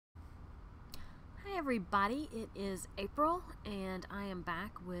everybody, it is April and I am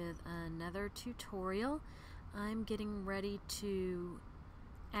back with another tutorial. I'm getting ready to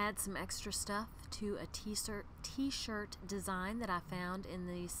add some extra stuff to a t-shirt design that I found in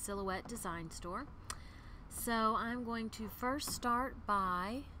the Silhouette Design Store. So I'm going to first start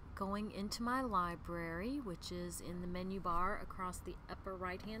by going into my library, which is in the menu bar across the upper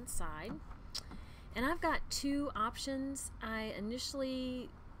right hand side. And I've got two options. I initially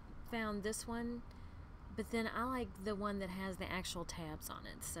found this one, but then I like the one that has the actual tabs on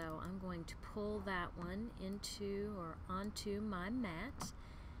it. So I'm going to pull that one into or onto my mat.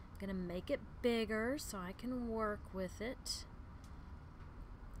 I'm going to make it bigger so I can work with it.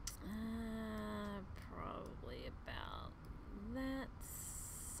 Probably about that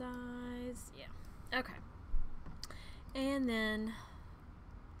size. Yeah. Okay. And then,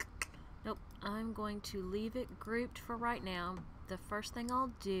 nope, I'm going to leave it grouped for right now. The first thing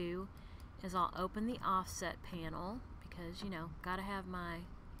I'll do is I'll open the offset panel because, you know, gotta have my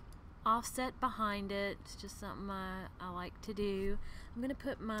offset behind it. It's just something I like to do. I'm gonna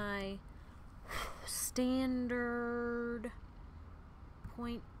put my standard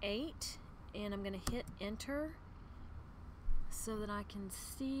 0.8 and I'm gonna hit enter so that I can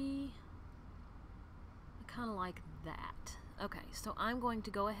see kind of like that. Okay, so I'm going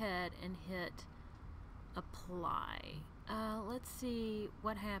to go ahead and hit apply. Let's see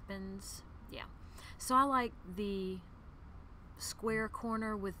what happens. Yeah, so I like the square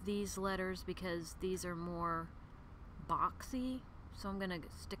corner with these letters because these are more boxy, so I'm gonna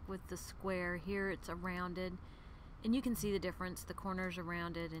stick with the square. Here it's a rounded, and you can see the difference. The corners are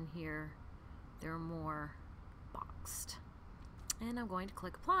rounded and here they're more boxed. And I'm going to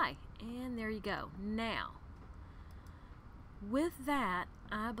click apply, and there you go. Now with that,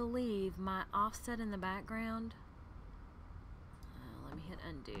 I believe my offset in the background, let me hit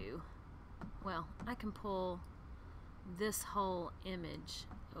undo. Well, I can pull this whole image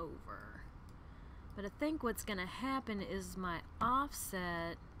over, but I think what's going to happen is my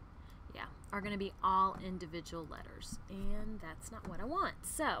offset, yeah, are going to be all individual letters, and that's not what I want.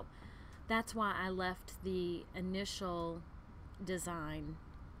 So that's why I left the initial design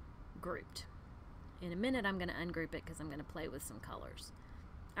grouped. In a minute I'm going to ungroup it because I'm going to play with some colors.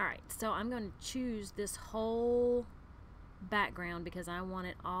 Alright, so I'm going to choose this whole background because I want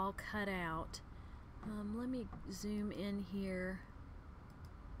it all cut out. Let me zoom in here.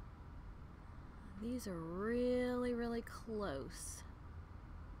 These are really, really close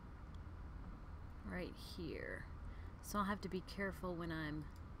right here. So I'll have to be careful when I'm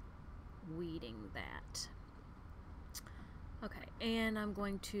weeding that. Okay, and I'm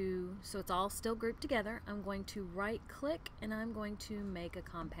going to, so it's all still grouped together, I'm going to right click and I'm going to make a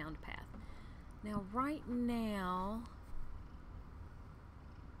compound path. Now right now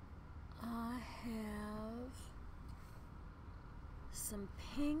I have some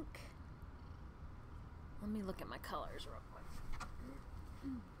pink. Let me look at my colors real quick.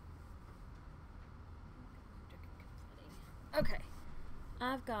 Okay,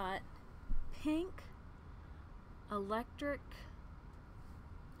 I've got pink, electric,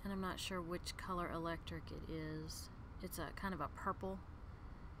 and I'm not sure which color electric it is. It's a kind of a purple,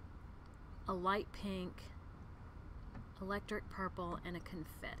 a light pink, electric purple, and a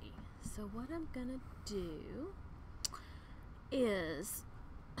confetti. So what I'm gonna do is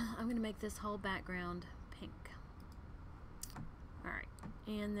I'm gonna make this whole background pink. Alright,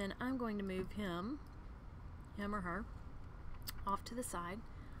 and then I'm going to move him or her off to the side.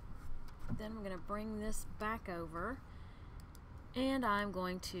 Then I'm going to bring this back over and I'm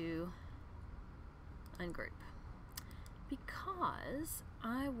going to ungroup because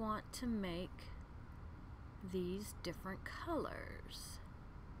I want to make these different colors.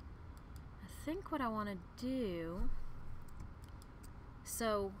 I think what I want to do,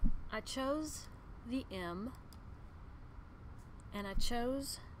 so I chose the M and I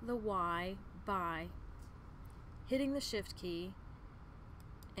chose the Y by hitting the shift key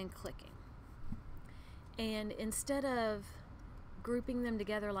and clicking. And instead of grouping them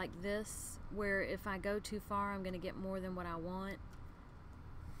together like this, where if I go too far I'm going to get more than what I want,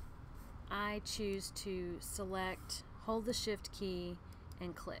 I choose to select, hold the shift key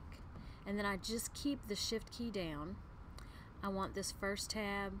and click. And then I just keep the shift key down. I want this first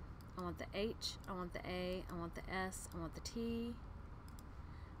tab, I want the H, I want the A, I want the S, I want the T,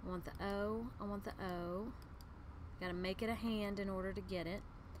 I want the O, I want the O. Got to make it a hand in order to get it.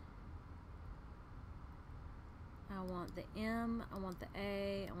 I want the M, I want the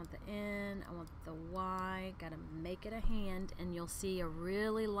A, I want the N, I want the Y. Got to make it a hand, and you'll see a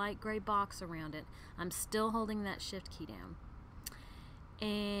really light gray box around it. I'm still holding that shift key down.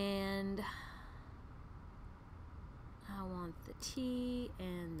 And want the T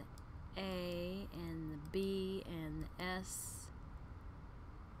and the A and the B and the S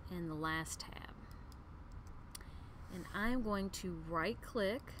and the last tab. And I'm going to right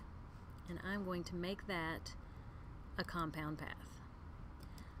click and I'm going to make that a compound path.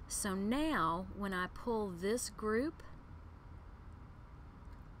 So now when I pull this group,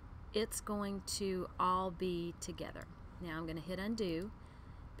 it's going to all be together. Now I'm going to hit undo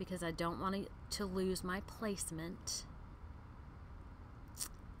because I don't want to lose my placement.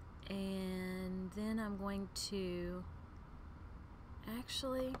 And then I'm going to,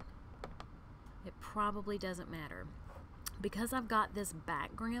 actually, it probably doesn't matter. Because I've got this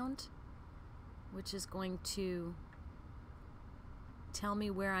background, which is going to tell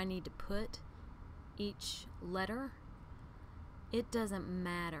me where I need to put each letter, it doesn't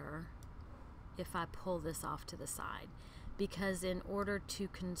matter if I pull this off to the side, because in order to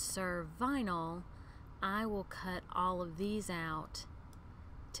conserve vinyl, I will cut all of these out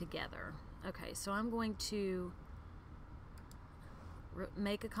together. Okay, so I'm going to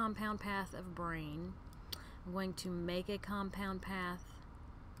make a compound path of brain. I'm going to make a compound path,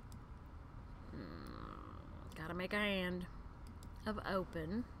 gotta make a hand, of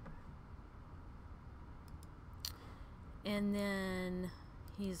open. And then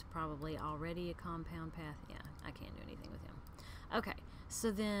he's probably already a compound path. Yeah, I can't do anything with him. Okay,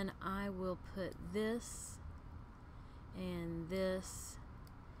 so then I will put this and this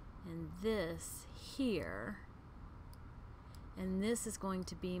and this here, and this is going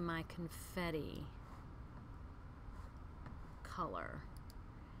to be my confetti color,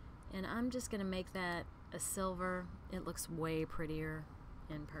 and I'm just going to make that a silver. It looks way prettier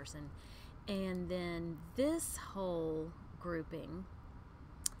in person. And then this whole grouping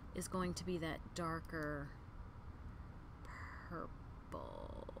is going to be that darker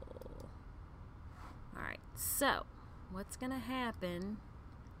purple. Alright, so what's going to happen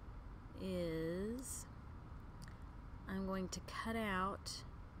is I'm going to cut out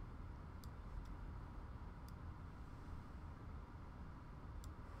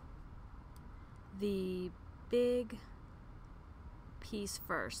the big piece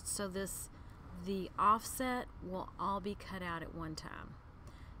first. So the offset will all be cut out at one time,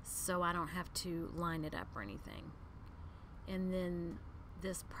 so I don't have to line it up or anything. And then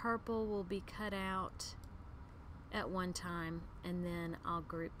this purple will be cut out at one time, and then I'll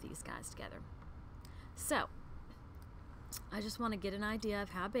group these guys together. So I just want to get an idea of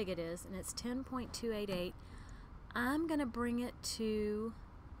how big it is, and it's 10.288. I'm going to bring it to,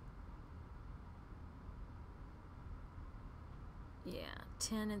 yeah,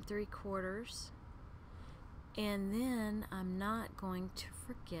 10 3/4, and then I'm not going to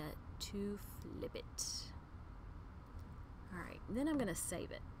forget to flip it. Alright, then I'm going to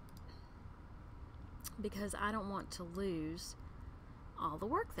save it because I don't want to lose all the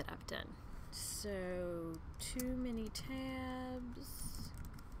work that I've done. So, too many tabs,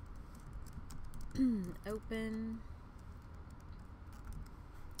 open,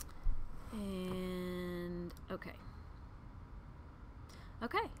 and okay.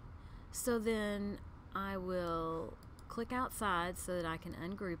 Okay, so then I will click outside so that I can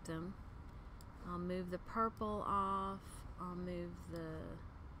ungroup them. I'll move the purple off, I'll move the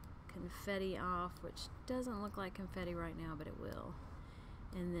confetti off, which doesn't look like confetti right now, but it will.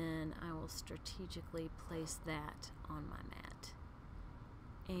 And then I will strategically place that on my mat.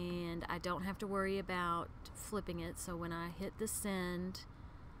 And I don't have to worry about flipping it, so when I hit the send,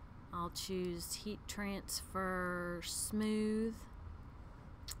 I'll choose heat transfer smooth,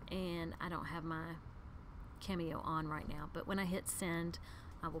 and I don't have my Cameo on right now, but when I hit send,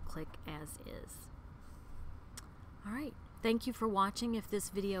 I will click as is. Alright, thank you for watching. If this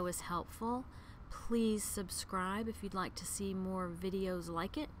video is helpful, please subscribe if you'd like to see more videos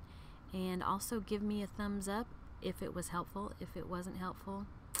like it, and also give me a thumbs up if it was helpful. If it wasn't helpful,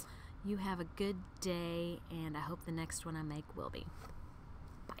 you have a good day, and I hope the next one I make will be.